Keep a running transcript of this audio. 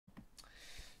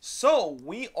So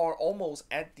we are almost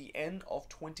at the end of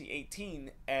 2018,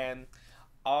 and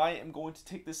I am going to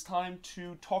take this time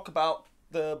to talk about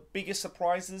the biggest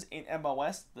surprises in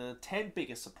MLS, the 10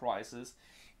 biggest surprises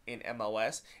in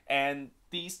MLS, and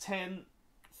these 10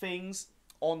 things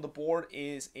on the board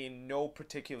is in no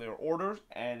particular order,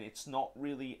 and it's not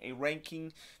really a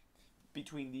ranking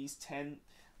between these 10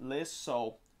 lists.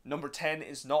 So number 10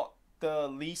 is not the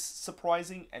least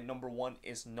surprising, and number 1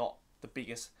 is not the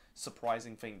biggest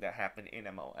surprising thing that happened in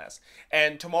MLS.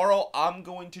 And tomorrow I'm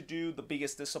going to do the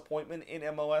biggest disappointment in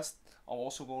MLS. I'm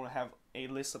also going to have a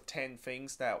list of 10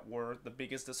 things that were the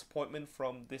biggest disappointment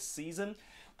from this season.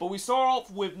 But we start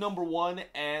off with number 1,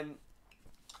 and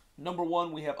number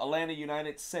 1 we have Atlanta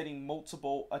United setting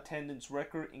multiple attendance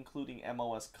record, including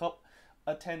MLS Cup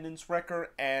attendance record.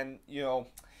 And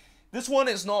this one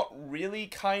is not really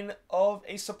kind of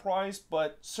a surprise,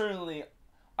 but certainly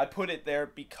I put it there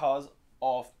because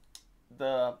of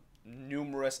the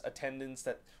numerous attendance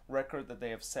that record that they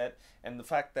have set, and the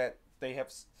fact that they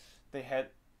had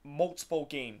multiple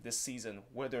game this season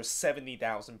where there's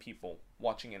 70,000 people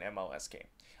watching an MLS game.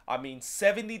 I mean,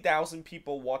 70,000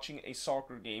 people watching a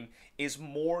soccer game is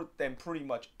more than pretty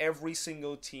much every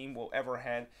single team will ever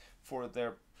had for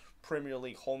their Premier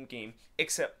League home game,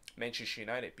 except Manchester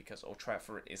United, because Old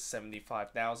Trafford is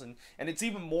 75,000, and it's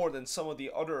even more than some of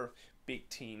the other big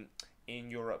team in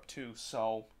Europe too.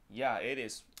 So yeah, it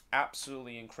is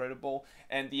absolutely incredible.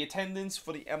 And the attendance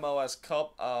for the MLS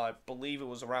Cup, I believe it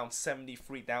was around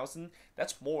 73,000.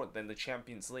 That's more than the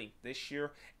Champions League this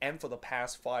year and for the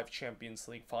past 5 Champions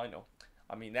League final.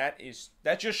 I mean, that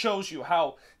just shows you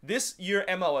how this year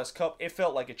MLS Cup, it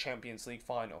felt like a Champions League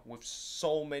final with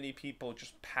so many people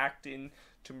just packed in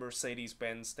to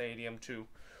Mercedes-Benz Stadium to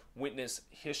witness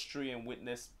history and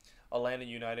witness Atlanta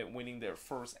United winning their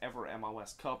first ever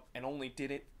MLS Cup, and only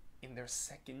did it in their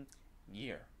second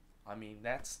year. I mean,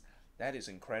 that is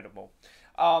incredible.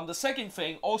 The second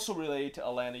thing, also related to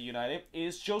Atlanta United,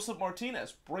 is Joseph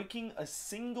Martinez breaking a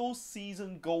single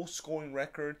season goal scoring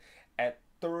record at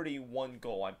 31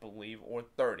 goal, I believe, or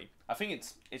 30. I think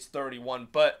it's 31,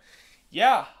 but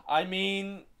yeah, I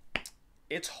mean,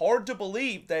 it's hard to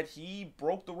believe that he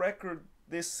broke the record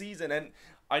this season. And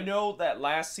I know that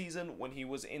last season when he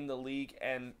was in the league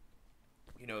and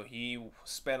he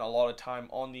spent a lot of time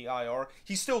on the IR,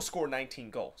 he still scored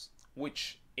 19 goals,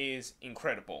 which is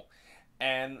incredible.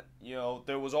 And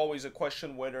there was always a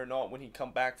question whether or not when he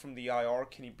come back from the IR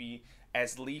can he be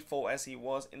as lethal as he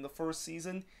was in the first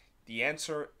season. The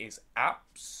answer is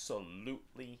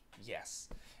absolutely yes.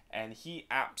 And he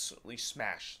absolutely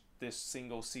smashed this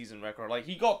single season record. Like,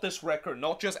 he got this record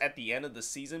not just at the end of the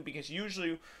season, because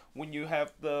usually when you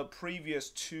have the previous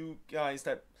 2 guys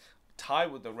that tie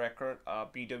with the record,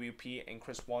 BWP and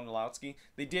Chris Wondolowski,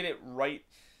 they did it right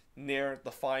near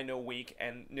the final week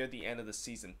and near the end of the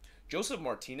season. Joseph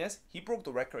Martinez, he broke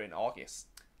the record in August.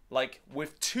 Like,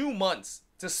 with 2 months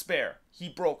to spare, he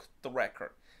broke the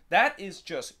record. That is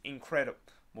just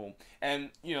incredible.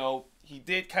 And, he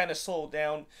did kind of slow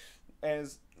down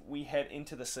as we head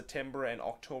into the September and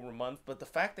October month, but the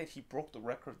fact that he broke the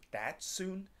record that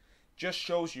soon just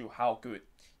shows you how good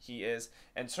he is,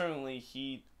 and certainly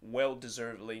he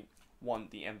well-deservedly won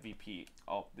the MVP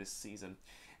of this season.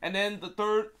 And then the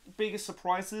third biggest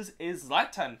surprises is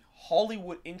Zlatan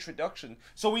Hollywood introduction.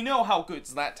 So we know how good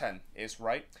Zlatan is,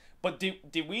 right? But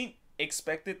did we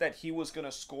expected that he was going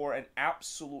to score an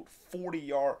absolute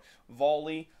 40-yard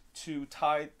volley to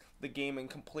tie the game and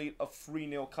complete a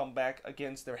 3-0 comeback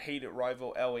against their hated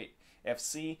rival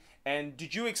LAFC? And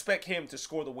did you expect him to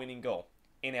score the winning goal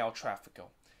in El Tráfico?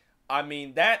 I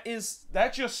mean, that's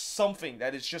just something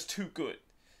that is just too good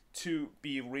to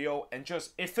be real, and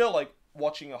just, it felt like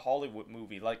watching a Hollywood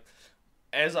movie. Like,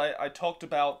 as I talked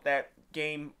about that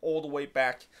game all the way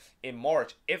back in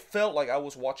March, it felt like I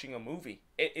was watching a movie.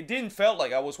 It didn't feel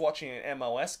like I was watching an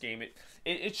MLS game.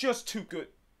 It's just too good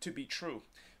to be true.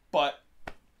 But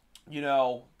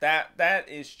that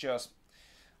is just,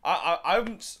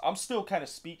 I'm still kind of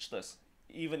speechless,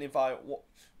 even if I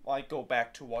go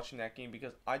back to watching that game,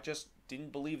 because I just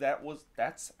didn't believe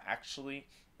that's actually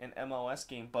an MLS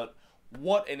game. But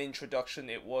what an introduction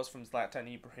it was from Zlatan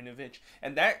Ibrahimovic.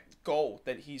 And that goal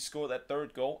that he scored, that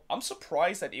third goal, I'm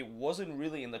surprised that it wasn't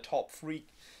really in the top 3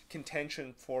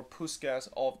 contention for Puskas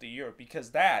of the year,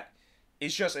 because that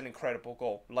is just an incredible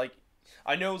goal. Like,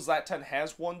 I know Zlatan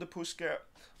has won the Puskas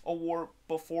award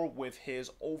before with his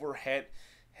overhead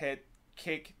head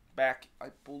kick back, I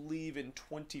believe, in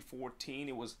 2014.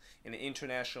 It was an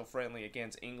international friendly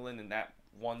against England, and that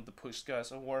won the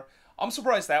Puskas award. I'm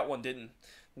surprised that one didn't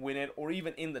win it, or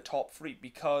even in the top 3,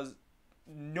 because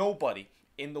nobody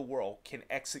in the world can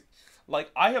execute.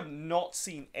 Like, I have not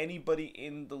seen anybody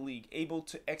in the league able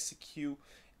to execute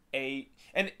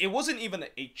and it wasn't even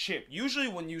a chip. Usually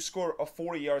when you score a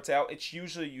 40 yards out, it's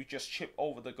usually you just chip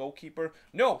over the goalkeeper.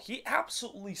 No, he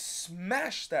absolutely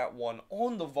smashed that one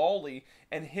on the volley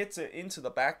and hits it into the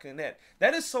back of the net.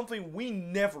 That is something we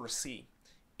never see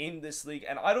in this league,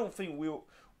 and I don't think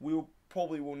we'll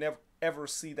probably will never ever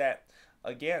see that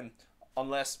again,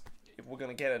 unless if we're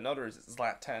gonna get another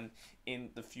Zlatan in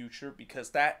the future,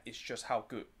 because that is just how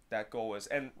good that goal is,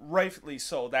 and rightfully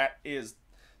so. That is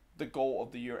the goal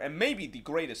of the year, and maybe the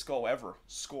greatest goal ever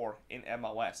scored in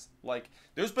MLS. Like,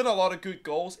 there's been a lot of good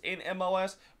goals in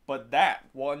MLS, but that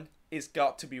one is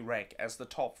got to be ranked as the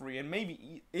top 3, and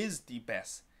maybe is the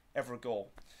best ever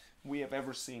goal we have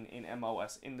ever seen in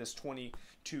MLS in this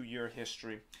 22-year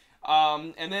history.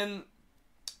 And then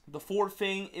the fourth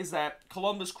thing is that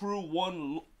Columbus Crew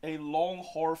won a long,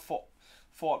 hard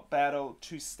fought battle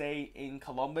to stay in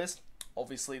Columbus.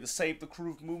 Obviously, the Save the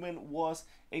Crew movement was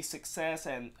a success,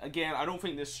 and again, I don't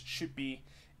think this should be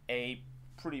a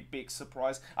pretty big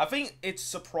surprise. I think it's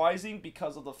surprising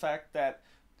because of the fact that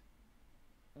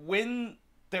when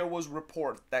there was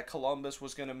report that Columbus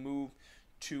was going to move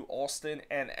to Austin,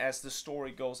 and as the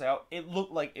story goes out, it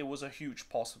looked like it was a huge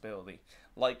possibility.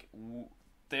 Like,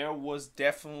 there was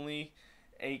definitely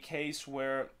a case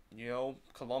where, you know,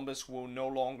 Columbus will no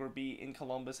longer be in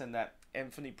Columbus, and that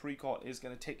Anthony Precourt is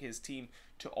going to take his team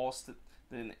to Austin,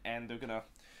 and they're going to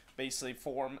basically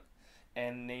form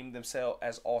and name themselves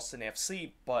as Austin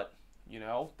FC. But, you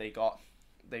know, they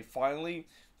finally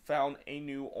found a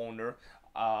new owner.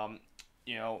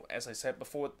 You know, as I said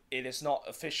before, it is not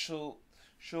official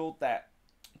that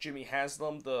Jimmy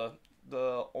Haslam,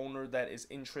 the owner that is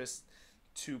interested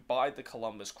to buy the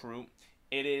Columbus Crew,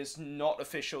 it is not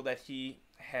official that he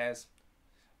has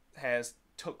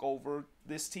took over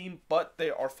this team, but they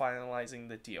are finalizing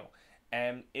the deal.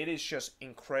 And it is just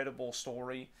incredible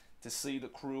story to see the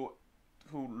Crew,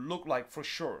 who looked like for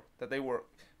sure that they were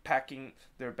packing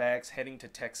their bags, heading to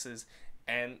Texas,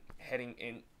 and heading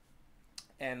in,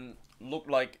 and looked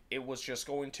like it was just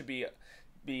going to be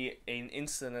an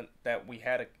incident that we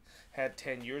had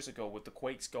 10 years ago with the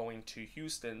Quakes going to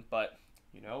Houston. But,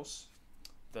 you know,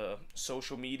 the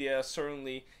social media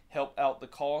certainly helped out the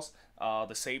cause.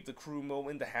 The Save the Crew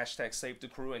moment, the hashtag Save the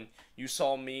Crew, and you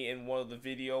saw me in one of the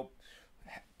video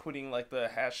putting like the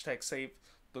hashtag Save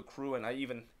the Crew, and I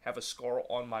even have a scar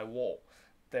on my wall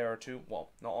there too. Well,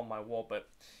 not on my wall, but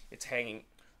it's hanging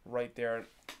right there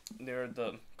near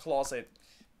the closet.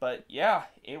 But yeah,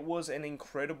 it was an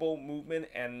incredible movement,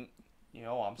 and you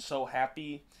know, I'm so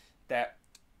happy that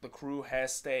the Crew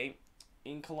has stayed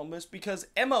in Columbus, because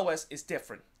MLS is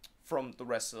different from the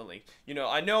rest of the league. You know,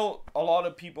 I know a lot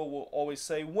of people will always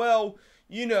say, well,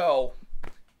 you know,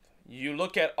 you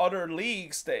look at other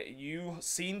leagues that you've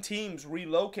seen teams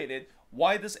relocated.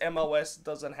 Why does MLS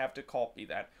doesn't have to copy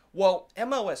that? Well,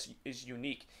 MLS is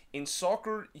unique. In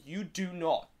soccer, you do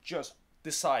not just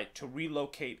decide to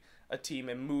relocate a team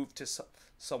and move to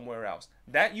somewhere else.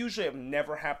 That usually have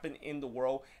never happened in the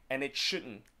world, and it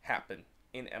shouldn't happen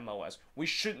in MLS. We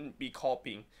shouldn't be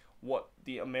copying what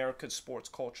the American sports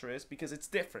culture is, because it's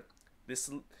different.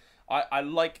 I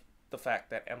like the fact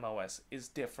that MLS is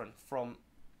different from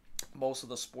most of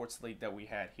the sports league that we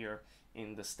had here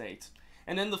in the States.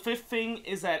 And then the fifth thing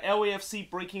is that LAFC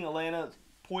breaking Atlanta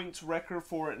points record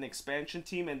for an expansion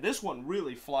team, and this one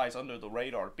really flies under the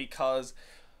radar because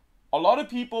a lot of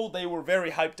people, they were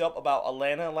very hyped up about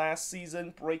Atlanta last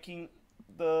season breaking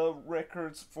the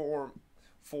records for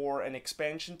an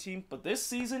expansion team, but this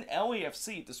season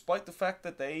LAFC, despite the fact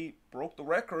that they broke the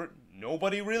record,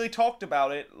 nobody really talked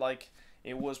about it. Like,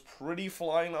 it was pretty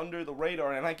flying under the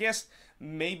radar, and I guess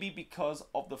maybe because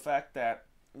of the fact that,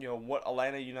 you know, what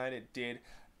Atlanta United did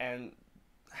and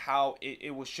how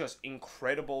it was just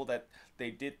incredible that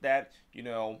they did that. You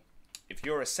know, if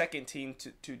you're a second team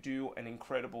to do an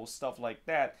incredible stuff like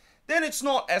that, then it's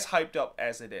not as hyped up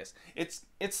as it is. It's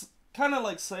kind of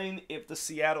like saying if the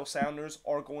Seattle Sounders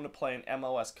are going to play an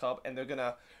MLS Cup and they're going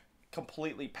to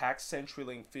completely pack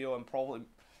CenturyLink Field and probably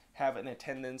have an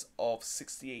attendance of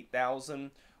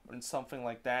 68,000 or something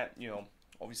like that, you know,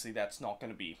 obviously that's not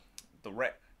going to be the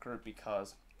record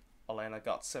because Atlanta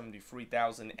got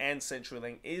 73,000 and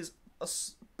CenturyLink is a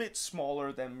bit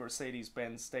smaller than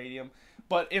Mercedes-Benz Stadium.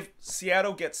 But if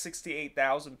Seattle gets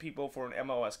 68,000 people for an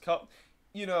MLS Cup,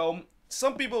 you know,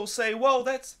 some people say, well,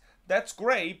 that's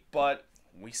great, but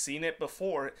we've seen it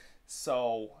before,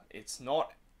 so it's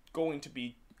not going to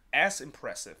be as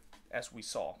impressive as we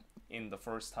saw in the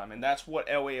first time. And that's what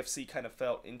LAFC kind of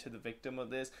felt into the victim of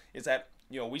this, is that,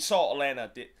 you know, we saw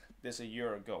Atlanta this a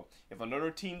year ago. If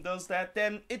another team does that,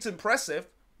 then it's impressive,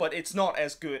 but it's not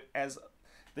as good as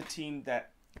the team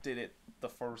that did it the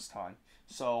first time.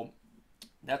 So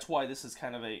that's why this is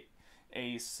kind of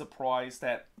a surprise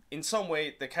that in some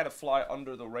way they kind of fly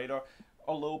under the radar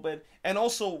a little bit. And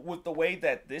also with the way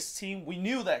that this team, we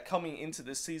knew that coming into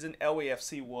this season,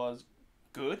 LAFC was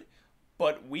good,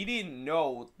 but we didn't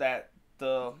know that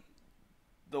the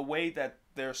way that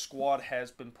their squad has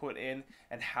been put in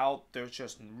and how there's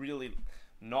just really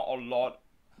not a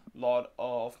lot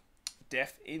of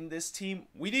depth in this team.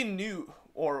 We didn't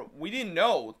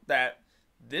know that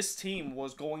this team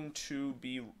was going to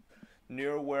be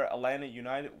near where Atlanta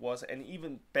United was, and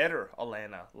even better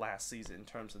Atlanta last season in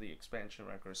terms of the expansion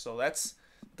record. So that's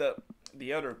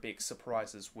the other big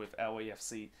surprises with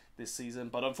LAFC this season.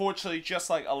 But unfortunately, just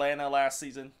like Atlanta last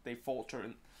season, they faltered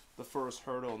in the first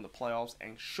hurdle in the playoffs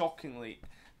and shockingly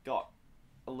got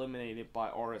eliminated by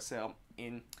RSL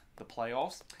in the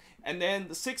playoffs. And then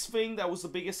the sixth thing that was the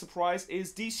biggest surprise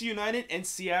is DC United and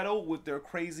Seattle with their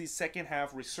crazy second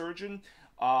half resurgence.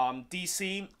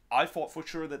 DC, I thought for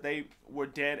sure that they were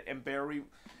dead and buried,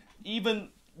 even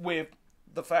with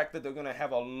the fact that they're going to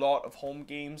have a lot of home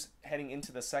games heading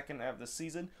into the second half of the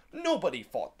season. Nobody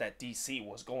thought that DC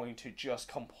was going to just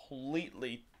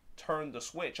completely turn the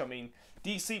switch. I mean,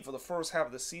 DC for the first half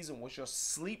of the season was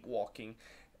just sleepwalking.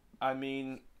 I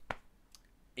mean,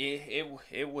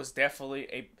 it was definitely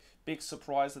a big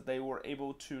surprise that they were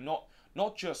able to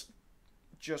not just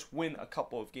win a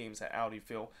couple of games at Audi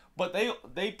Field, but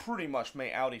they pretty much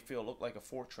made Audi Field look like a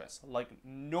fortress. Like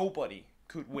nobody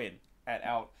could win at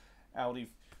Audi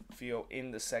Field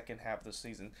in the second half of the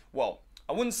season. Well,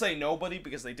 I wouldn't say nobody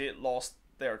because they did lost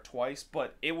there twice,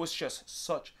 but it was just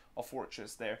such a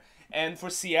fortress there. And for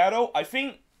Seattle, I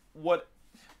think what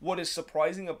is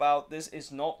surprising about this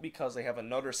is not because they have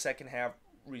another second half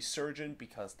resurgent,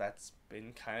 because that's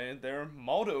been kind of their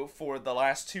motto for the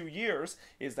last 2 years,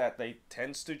 is that they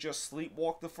tends to just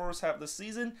sleepwalk the first half of the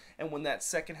season, and when that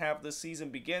second half of the season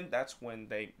begin, that's when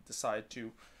they decide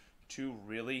to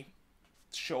really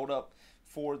showed up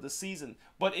for the season.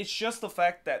 But it's just the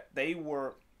fact that they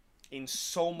were in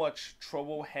so much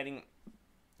trouble heading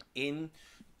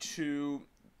into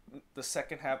the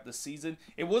second half of the season.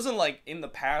 It wasn't like in the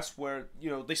past where,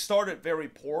 they started very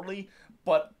poorly,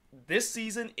 but this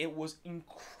season it was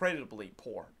incredibly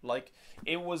poor. Like,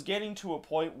 it was getting to a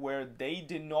point where they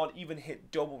did not even hit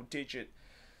double-digit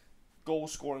goal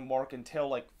scoring mark until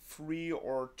like 2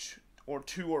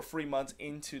 or 3 months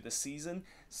into the season,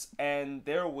 and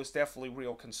there was definitely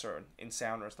real concern in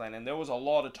Sounders land, and there was a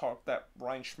lot of talk that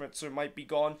Ryan Schmitzer might be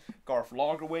gone, Garth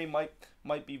Lagerwey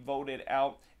might be voted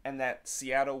out, and that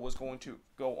Seattle was going to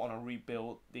go on a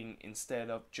rebuilding instead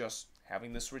of just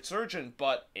having this resurgence.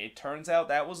 But it turns out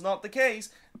that was not the case.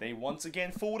 They once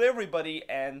again fooled everybody,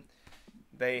 and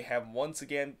they have once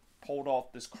again pulled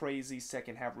off this crazy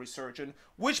second half resurgence,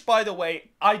 which, by the way,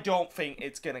 I don't think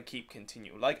it's going to keep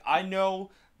continuing. Like, I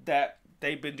know that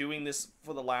they've been doing this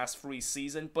for the last 3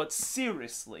 seasons, but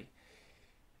seriously,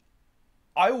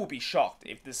 I will be shocked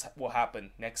if this will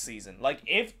happen next season. Like,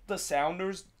 if the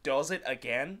Sounders does it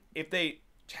again, if they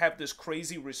have this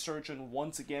crazy resurgence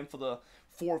once again for the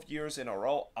 4th years in a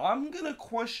row, I'm going to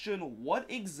question what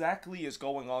exactly is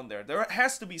going on there. There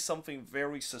has to be something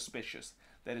very suspicious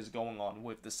that is going on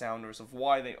with the Sounders of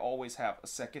why they always have a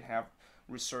second half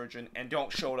resurgence and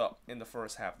don't show up in the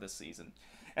first half of the season.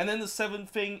 And then the 7th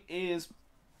thing is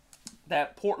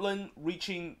that Portland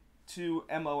reaching to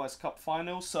MLS Cup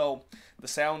final. So the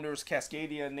Sounders,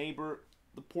 Cascadia neighbor,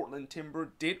 the Portland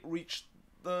Timber, did reach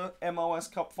the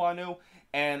MLS Cup final,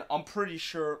 and I'm pretty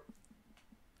sure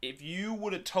if you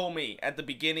would have told me at the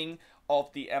beginning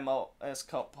of the MLS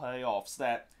Cup playoffs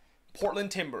that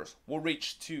Portland Timbers will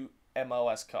reach to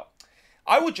MLS Cup,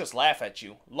 I would just laugh at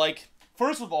you. Like,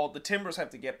 first of all, the Timbers have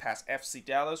to get past FC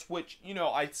Dallas, which,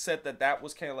 I said that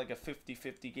was kind of like a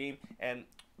 50-50 game, and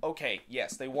okay,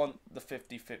 yes, they won the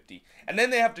 50-50. And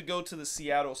then they have to go to the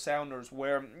Seattle Sounders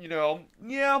where,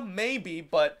 yeah, maybe,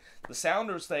 but the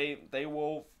Sounders, they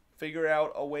will figure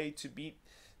out a way to beat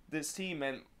this team.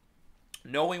 And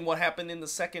knowing what happened in the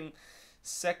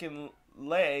second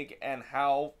leg and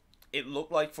how it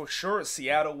looked like for sure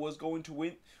Seattle was going to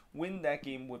win that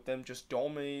game with them just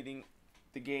dominating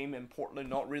the game and Portland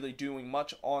not really doing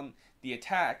much on the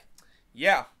attack,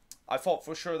 yeah, I thought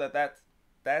for sure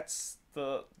that's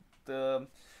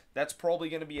probably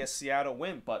going to be a Seattle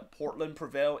win, but Portland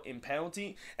prevailed in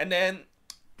penalty. And then,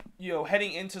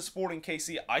 heading into Sporting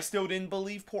KC, I still didn't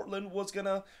believe Portland was going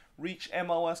to reach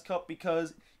MLS Cup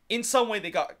because in some way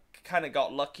they got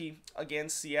lucky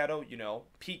against Seattle.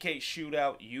 PK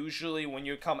shootout, usually when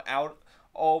you come out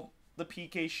of the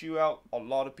PK shootout. A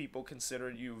lot of people consider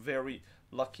you very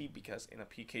lucky because in a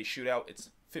PK shootout it's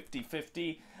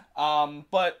 50-50.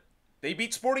 But they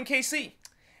beat Sporting KC.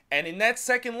 And in that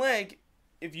second leg,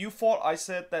 if you thought I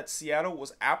said that Seattle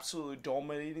was absolutely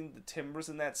dominating the Timbers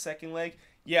in that second leg,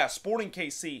 yeah, Sporting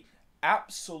KC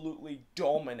absolutely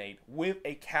dominate with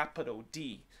a capital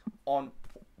D on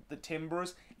the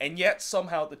Timbers, and yet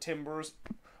somehow the Timbers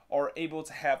are able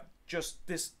to have just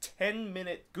this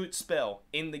 10-minute good spell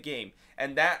in the game,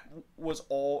 and that was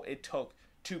all it took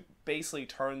to basically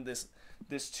turn this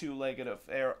two-legged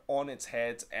affair on its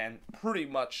head and pretty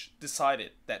much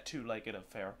decided that two-legged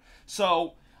affair.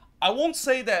 So I won't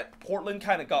say that Portland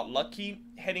kind of got lucky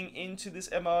heading into this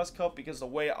MLS Cup, because the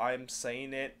way I'm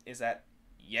saying it is that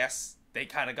yes, they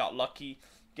kind of got lucky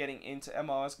getting into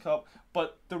MLS Cup,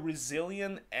 but the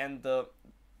resilience and the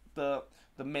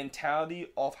mentality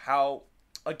of how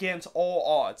against all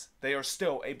odds they are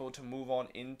still able to move on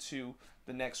into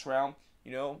the next round,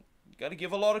 you got to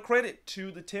give a lot of credit to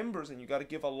the Timbers, and you got to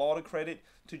give a lot of credit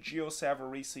to Gio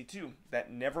Savarese too. That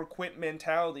never quit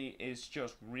mentality is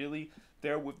just really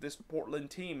there with this Portland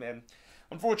team, and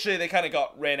unfortunately they kind of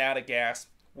got ran out of gas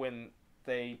when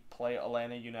they play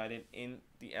Atlanta United in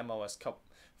the MLS Cup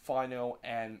final,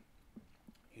 and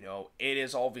it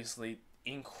is obviously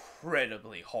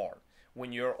incredibly hard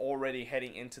when you're already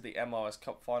heading into the MLS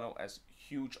Cup final as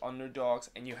huge underdogs,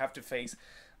 and you have to face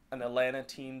an Atlanta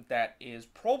team that is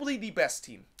probably the best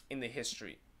team in the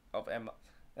history of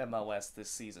MLS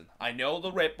this season. I know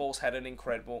the Red Bulls had an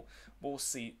incredible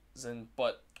season,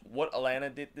 but what Atlanta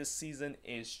did this season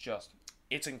is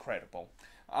it's incredible.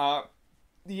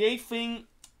 The eighth thing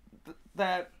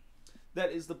that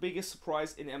is the biggest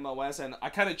surprise in MLS, and I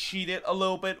kind of cheated a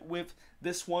little bit with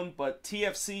this one, but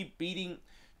TFC beating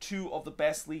two of the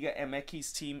best Liga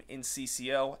MX team in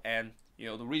CCL, and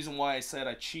the reason why I said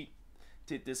I cheated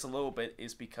this a little bit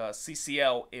is because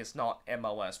CCL is not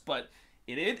MLS, but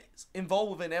it is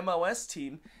involved with an MLS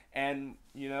team, and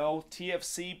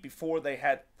TFC, before they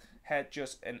had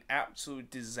just an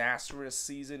absolute disastrous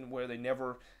season where they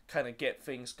never kind of get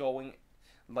things going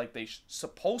like they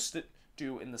supposed to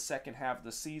do in the second half of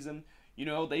the season.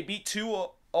 They beat two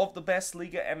of the best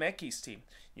Liga MX team.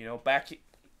 Back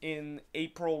in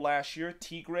April last year,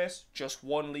 Tigres just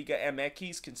won Liga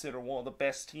MX, considered one of the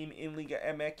best team in Liga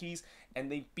MX,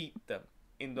 and they beat them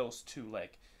in those two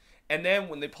legs. And then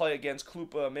when they play against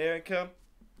Club America,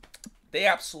 they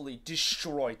absolutely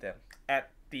destroyed them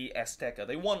at the Azteca.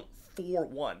 They won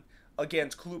 4-1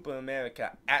 against Club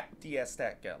America at the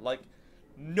Azteca. Like,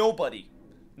 nobody,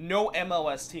 no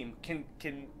MLS team can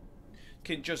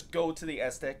just go to the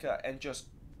Azteca and just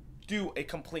do a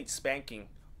complete spanking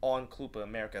on Club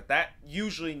America. That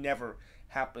usually never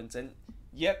happens, and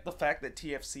yet the fact that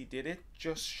TFC did it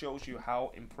just shows you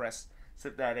how impressive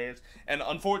that is. And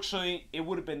unfortunately, it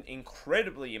would have been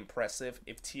incredibly impressive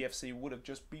if TFC would have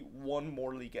just beat one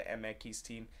more Liga MX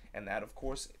team, and that of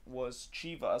course was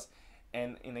Chivas,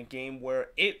 and in a game where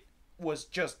it was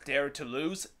just dared to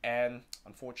lose, and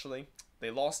unfortunately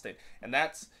they lost it. And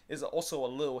that is also a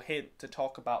little hint to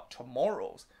talk about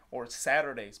tomorrow's or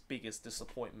Saturday's biggest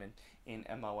disappointment in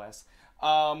MLS.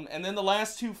 And then the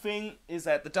last two thing is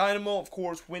that the Dynamo, of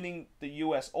course, winning the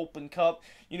U.S. Open Cup.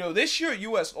 This year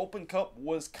U.S. Open Cup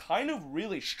was kind of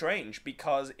really strange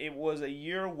because it was a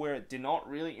year where it did not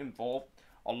really involve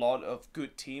a lot of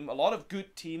good team.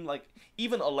 Like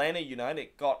even Atlanta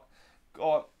United got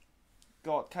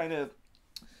kind of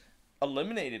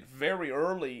eliminated very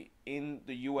early in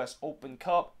the U.S. Open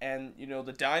Cup, and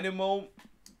the Dynamo,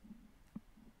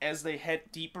 as they head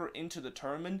deeper into the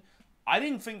tournament, I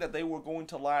didn't think that they were going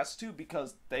to last too,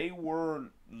 because they were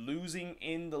losing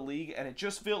in the league, and it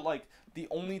just felt like the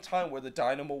only time where the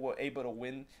Dynamo were able to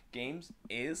win games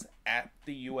is at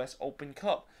the U.S. Open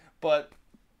Cup. But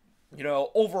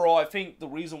overall, I think the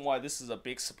reason why this is a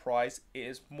big surprise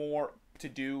is more to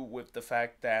do with the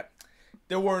fact that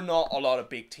there were not a lot of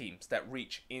big teams that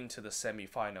reach into the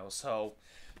semifinals. So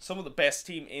some of the best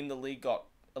team in the league got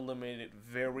eliminated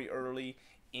very early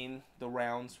in the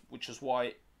rounds, which is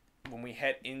why when we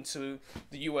head into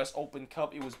the U.S. Open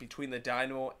Cup, it was between the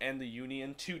Dynamo and the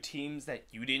Union, two teams that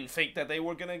you didn't think that they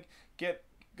were gonna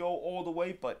go all the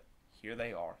way, but here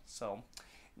they are. So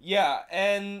yeah,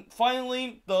 and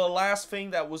finally, the last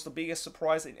thing that was the biggest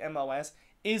surprise in MLS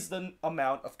is the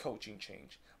amount of coaching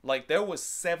change. Like, there was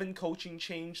 7 coaching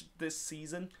change this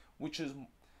season, which is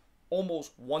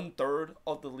almost 1/3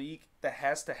 of the league that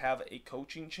has to have a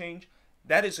coaching change.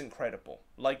 That is incredible.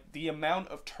 Like, the amount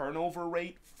of turnover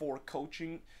rate for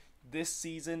coaching this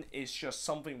season is just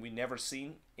something we never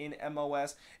seen in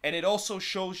MLS. And it also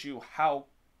shows you how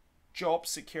job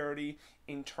security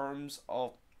in terms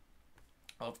of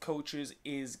coaches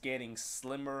is getting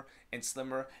slimmer and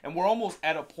slimmer, and we're almost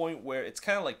at a point where it's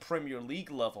kind of like Premier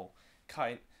League level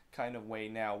kind of way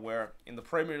now, where in the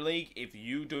Premier League, if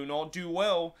you do not do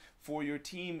well for your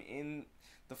team in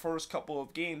the first couple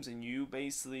of games and you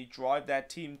basically drive that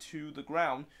team to the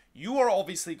ground, you are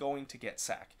obviously going to get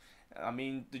sacked. I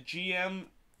mean, the GM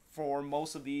for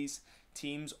most of these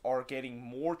teams are getting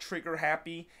more trigger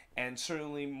happy, and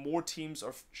certainly more teams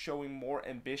are showing more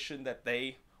ambition that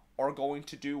they are going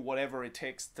to do whatever it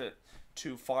takes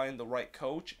to find the right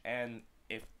coach. And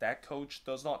if that coach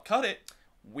does not cut it,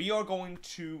 we are going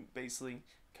to basically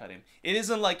cut him. It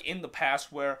isn't like in the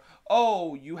past where,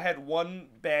 oh, you had one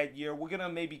bad year, we're gonna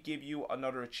maybe give you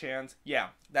another chance. Yeah,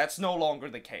 that's no longer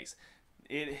the case.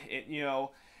 It you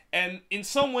know, and in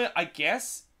some way, I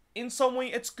guess in some way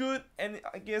it's good, and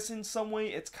I guess in some way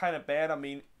it's kind of bad. I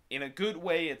mean, in a good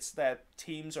way, it's that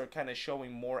teams are kind of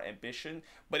showing more ambition.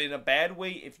 But in a bad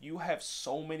way, if you have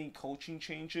so many coaching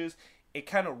changes, it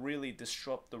kind of really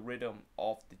disrupts the rhythm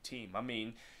of the team. I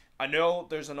mean, I know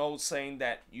there's an old saying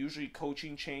that usually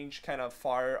coaching change kind of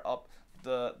fire up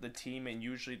the team, and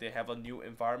usually they have a new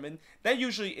environment. That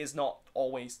usually is not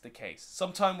always the case.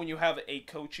 Sometimes when you have a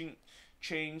coaching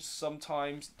change,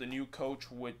 sometimes the new coach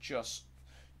would just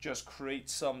create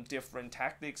some different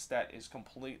tactics that is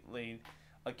completely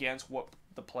against what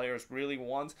the players really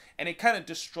want, and it kind of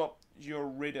disrupts your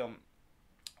rhythm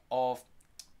of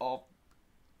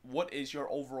what is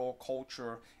your overall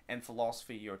culture and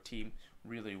philosophy your team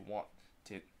really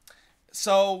wanted.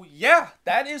 So yeah,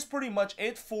 that is pretty much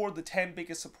it for the 10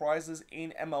 biggest surprises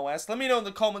in MLS. Let me know in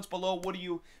the comments below, what do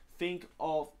you think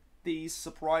of these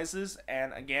surprises?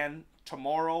 And again,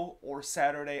 tomorrow or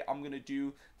Saturday, I'm going to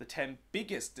do the 10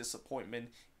 biggest disappointment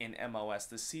in MLS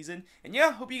this season. And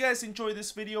yeah, hope you guys enjoyed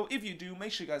this video. If you do,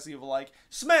 make sure you guys leave a like,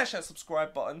 smash that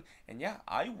subscribe button, and yeah,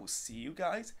 I will see you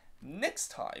guys next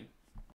time.